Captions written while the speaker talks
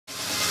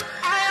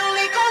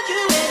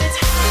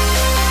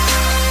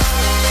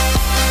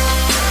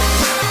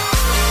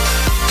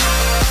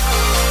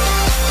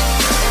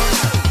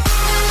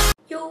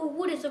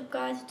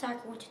guys, it's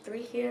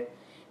Attacker123 here,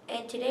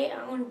 and today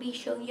I'm going to be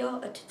showing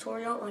y'all a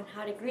tutorial on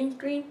how to green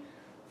screen.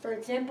 For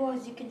example,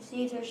 as you can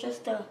see, there's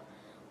just a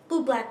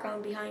blue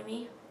background behind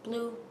me.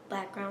 Blue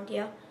background,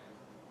 yeah.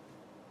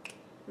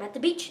 I'm at the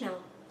beach now.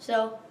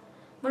 So,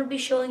 I'm going to be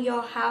showing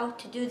y'all how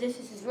to do this.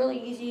 This is really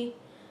easy.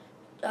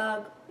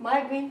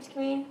 My green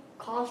screen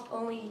cost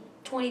only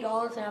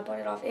 $20 and I bought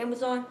it off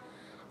Amazon.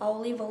 I'll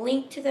leave a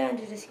link to that in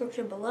the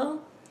description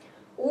below.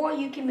 Or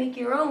you can make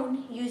your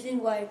own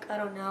using, like, I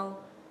don't know,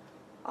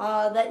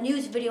 that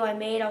news video I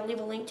made. I'll leave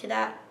a link to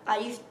that. I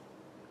used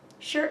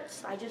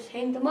shirts. I just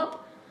hang them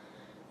up.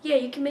 Yeah,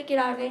 you can make it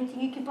out of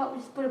anything. You can probably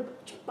just put a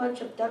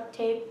bunch of duct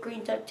tape,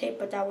 green duct tape,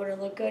 but that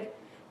wouldn't look good.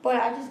 But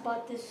I just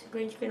bought this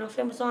green screen off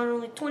Amazon,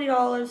 only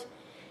 $20.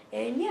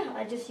 And yeah,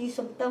 I just used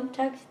some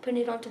thumbtacks, pin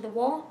it onto the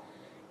wall,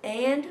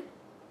 and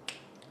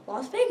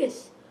Las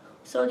Vegas.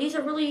 So these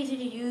are really easy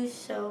to use.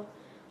 So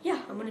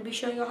yeah, I'm going to be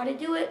showing you how to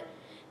do it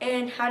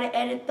and how to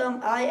edit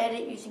them. I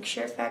edit using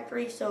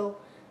SHAREfactory, so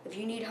if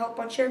you need help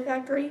on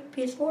SHAREfactory,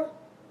 PS4,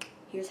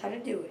 here's how to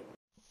do it.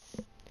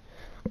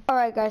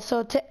 Alright guys,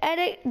 so to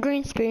edit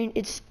green screen,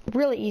 it's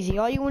really easy.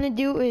 All you want to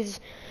do is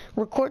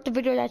record the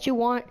video that you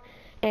want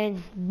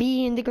and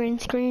be in the green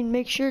screen.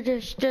 Make sure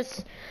there's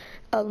just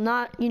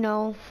not, you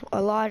know,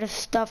 a lot of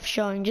stuff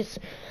showing, just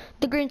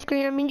the green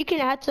screen. I mean, you can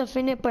add stuff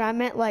in it, but I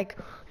meant like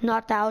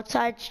not the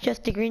outside,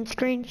 just the green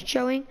screen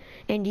showing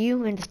and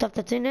you and the stuff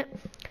that's in it.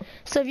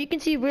 So if you can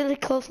see really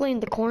closely in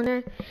the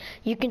corner,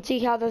 you can see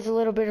how there's a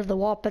little bit of the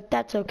wall, but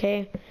that's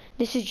okay.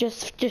 This is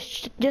just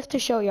to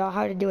show y'all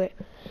how to do it.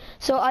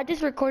 So I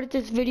just recorded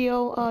this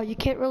video. You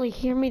can't really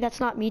hear me. That's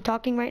not me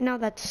talking right now.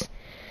 That's,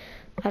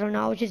 I don't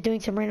know, I was just doing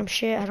some random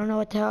shit. I don't know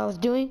what the hell I was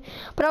doing,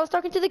 but I was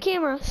talking to the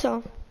camera.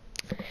 So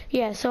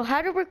yeah, so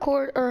how to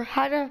record or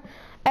how to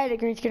edit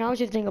green screen, I was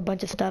just doing a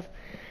bunch of stuff,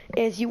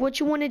 is what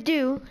you want to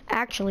do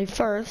actually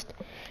first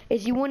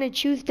is you want to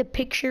choose the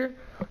picture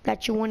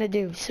that you want to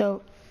do.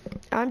 So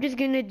I'm just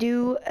going to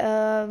do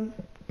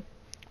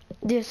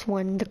this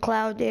one, the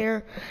cloud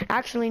there.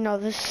 Actually, no,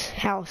 this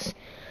house.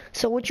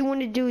 So what you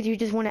want to do is you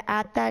just want to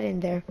add that in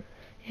there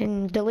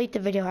and delete the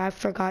video. I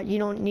forgot, you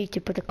don't need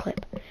to put the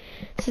clip.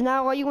 So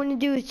now all you want to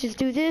do is just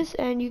do this,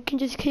 and you can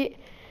just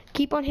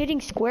keep on hitting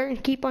square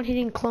and keep on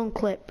hitting clone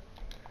clip.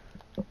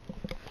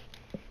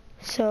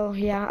 So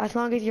yeah, as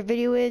long as your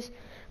video is,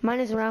 mine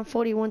is around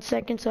 41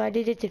 seconds, so I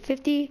did it to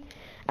 50.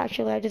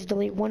 Actually, I just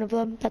delete one of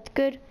them. That's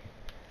good.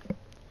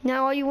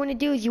 Now all you want to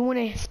do is you want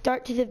to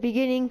start to the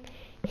beginning,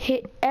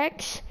 hit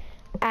X,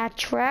 add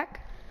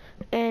track,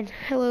 and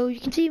hello,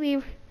 you can see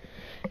me.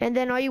 And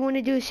then all you want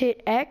to do is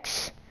hit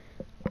X,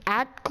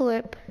 add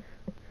clip,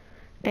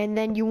 and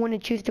then you want to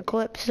choose the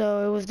clip.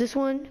 So it was this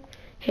one,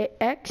 hit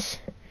X,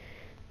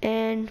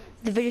 and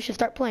the video should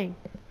start playing.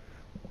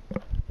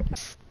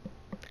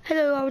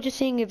 Hello, I was just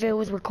seeing if it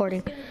was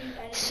recording.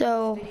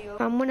 So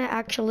I'm gonna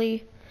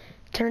actually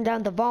turn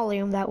down the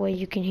volume, that way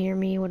you can hear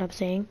me what I'm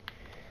saying.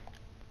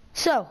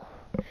 So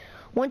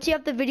once you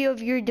have the video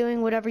of you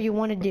doing whatever you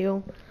want to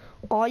do,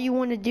 all you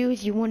want to do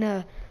is you want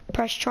to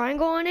press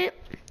triangle on it,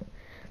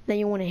 then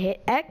you want to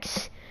hit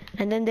X,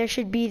 and then there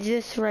should be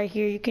this right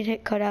here. You can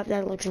hit cutout.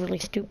 That looks really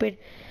stupid.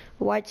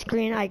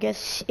 Widescreen, I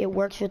guess it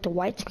works with the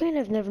widescreen.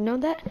 I've never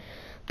known that.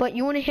 But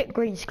you want to hit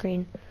green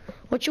screen.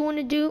 What you want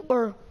to do,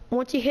 or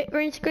once you hit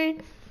green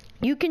screen,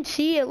 you can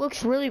see it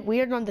looks really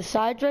weird on the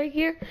sides right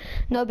here.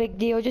 No big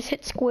deal. Just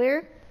hit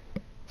square,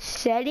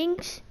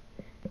 settings,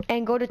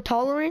 and go to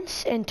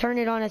tolerance and turn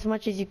it on as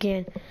much as you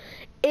can.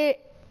 It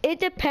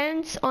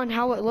depends on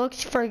how it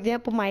looks. For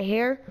example, my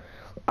hair,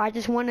 I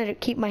just wanted to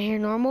keep my hair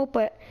normal,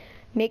 but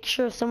make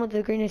sure some of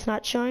the green is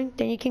not showing.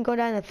 Then you can go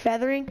down to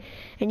feathering,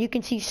 and you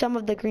can see some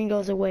of the green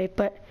goes away,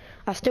 but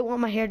I still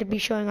want my hair to be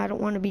showing. I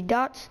don't want to be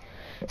dots.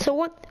 So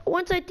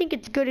once I think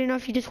it's good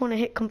enough, you just want to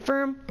hit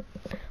confirm,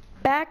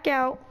 back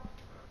out,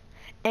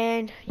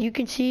 and you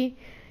can see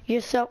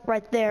yourself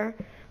right there.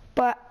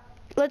 But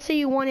let's say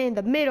you want it in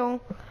the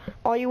middle.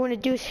 All you want to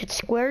do is hit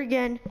square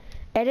again,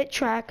 edit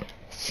track,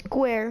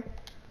 square,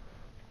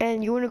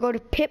 and you want to go to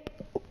pip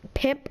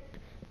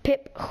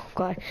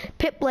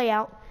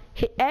layout,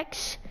 hit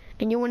X,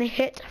 and you want to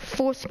hit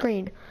full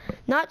screen,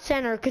 not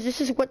center, because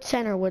this is what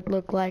center would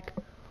look like.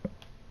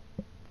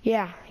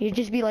 Yeah, you'd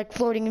just be like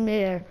floating in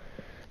midair.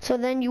 So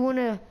then you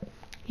wanna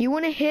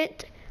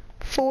hit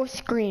full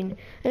screen,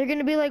 and you're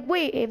gonna be like,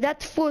 wait, if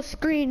that's full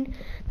screen,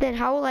 then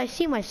how will I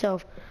see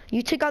myself?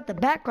 You took out the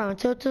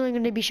background, so it's only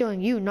gonna be showing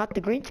you, not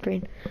the green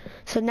screen.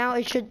 So now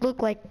it should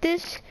look like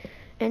this,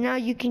 and now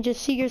you can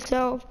just see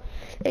yourself.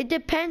 It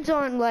depends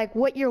on like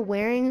what you're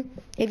wearing.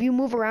 If you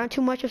move around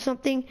too much or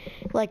something,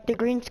 like the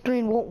green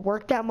screen won't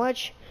work that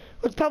much.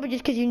 It's probably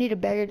just because you need a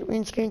better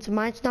green screen. So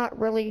mine's not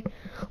really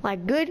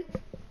like good.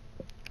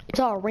 It's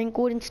all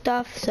wrinkled and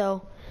stuff,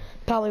 so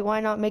probably why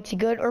not makes it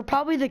good, or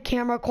probably the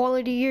camera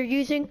quality you're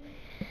using.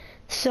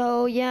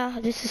 So yeah,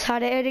 this is how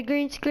to edit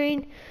green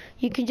screen.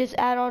 You can just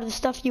add all the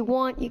stuff you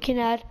want. You can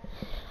add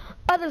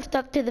other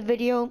stuff to the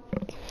video.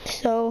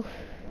 So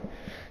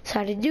that's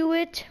how to do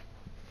it.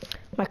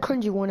 My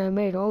cringy one I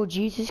made, oh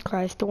Jesus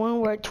Christ, the one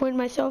where I twinned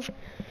myself.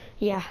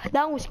 Yeah,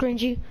 that one was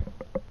cringy.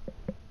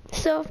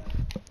 So,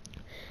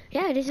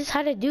 yeah, this is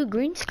how to do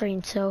green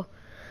screen. So,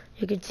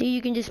 you can see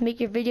you can just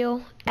make your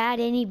video, add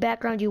any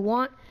background you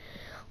want.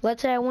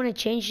 Let's say I want to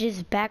change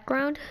this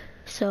background.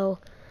 So,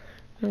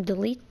 I'm going to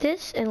delete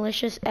this and let's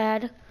just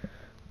add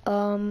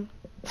a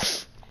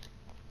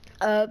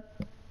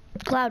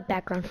cloud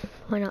background.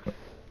 Why not?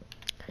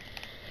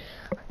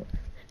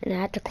 And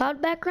add the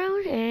cloud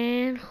background,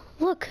 and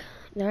look,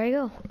 there you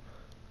go.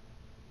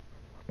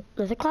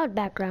 There's a cloud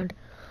background.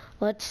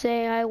 Let's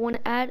say I want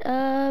to add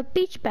a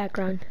beach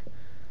background.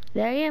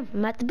 There I am.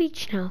 I'm at the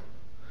beach now.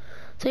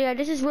 So yeah,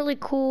 this is really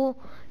cool.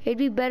 It'd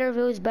be better if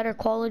it was better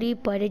quality,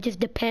 but it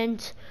just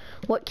depends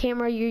what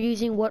camera you're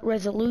using, what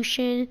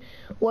resolution,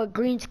 what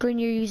green screen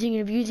you're using.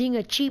 If you're using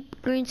a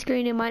cheap green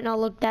screen, it might not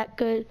look that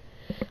good.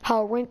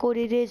 How wrinkled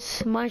it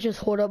is. Mine's just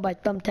hold up by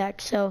thumbtack.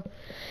 So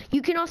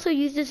you can also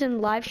use this in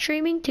live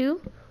streaming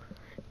too.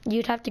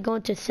 You'd have to go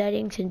into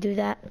settings and do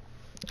that.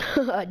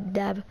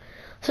 Dab.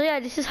 So yeah,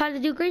 this is how to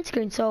do green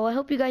screen. So I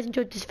hope you guys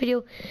enjoyed this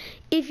video.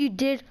 If you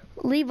did,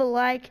 leave a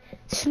like,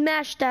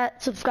 smash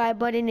that subscribe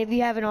button if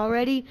you haven't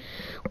already.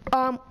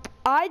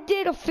 I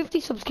did a 50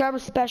 subscriber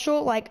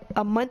special like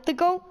a month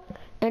ago,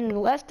 and in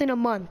less than a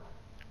month,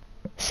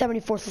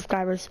 74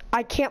 subscribers.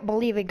 I can't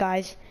believe it,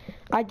 guys.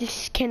 I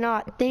just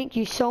cannot. Thank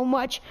you so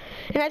much.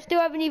 And I still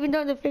haven't even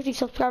done the 50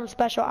 subscriber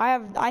special.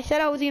 I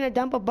said I was gonna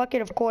dump a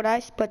bucket of cold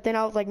ice, but then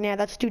I was like, nah,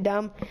 that's too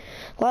dumb.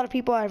 A lot of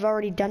people have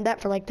already done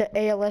that for like the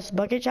ALS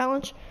bucket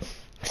challenge.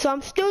 So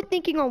I'm still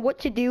thinking on what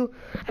to do.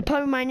 I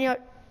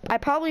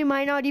probably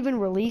might not even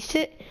release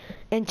it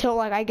until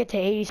like I get to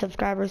 80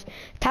 subscribers.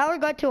 Tyler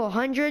got to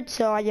 100,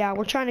 so yeah,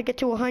 we're trying to get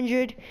to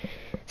 100.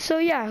 So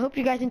yeah, I hope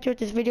you guys enjoyed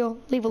this video.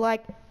 Leave a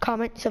like,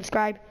 comment,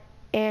 subscribe,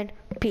 and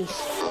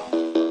peace.